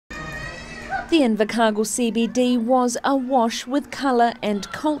The Invercargill CBD was awash with colour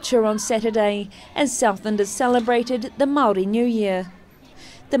and culture on Saturday as Southlanders celebrated the Maori New Year.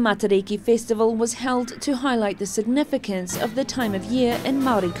 The Matariki Festival was held to highlight the significance of the time of year in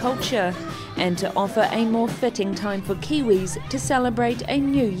Maori culture and to offer a more fitting time for Kiwis to celebrate a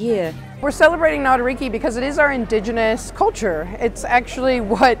new year. We're celebrating Matariki because it is our indigenous culture. It's actually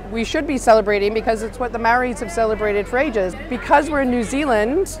what we should be celebrating because it's what the Maoris have celebrated for ages. Because we're in New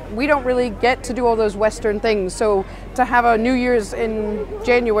Zealand, we don't really get to do all those Western things. So to have a New Year's in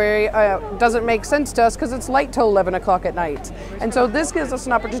January doesn't make sense to us because it's light till 11 o'clock at night. And so this gives us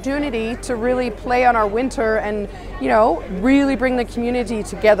an opportunity to really play on our winter and, really bring the community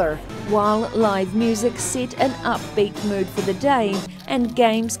together. While live music set an upbeat mood for the day and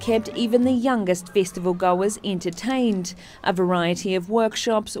games kept even the youngest festival goers entertained, a variety of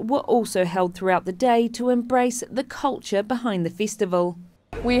workshops were also held throughout the day to embrace the culture behind the festival.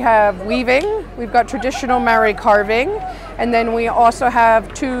 We have weaving, we've got traditional Maori carving, and then we also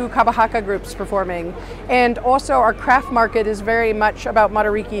have 2 kabahaka groups performing. And also our craft market is very much about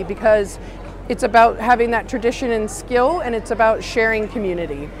Matariki because it's about having that tradition and skill, and it's about sharing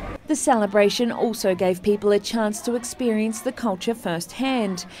community. The celebration also gave people a chance to experience the culture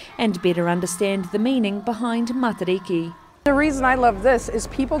firsthand and better understand the meaning behind Matariki. The reason I love this is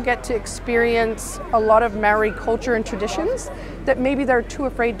people get to experience a lot of Maori culture and traditions that maybe they're too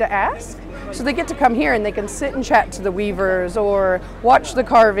afraid to ask. So they get to come here and they can sit and chat to the weavers or watch the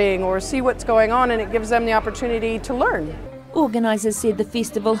carving or see what's going on, and it gives them the opportunity to learn. Organisers said the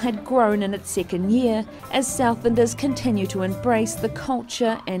festival had grown in its second year as Southlanders continue to embrace the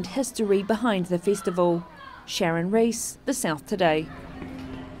culture and history behind the festival. Sharon Rees, The South Today.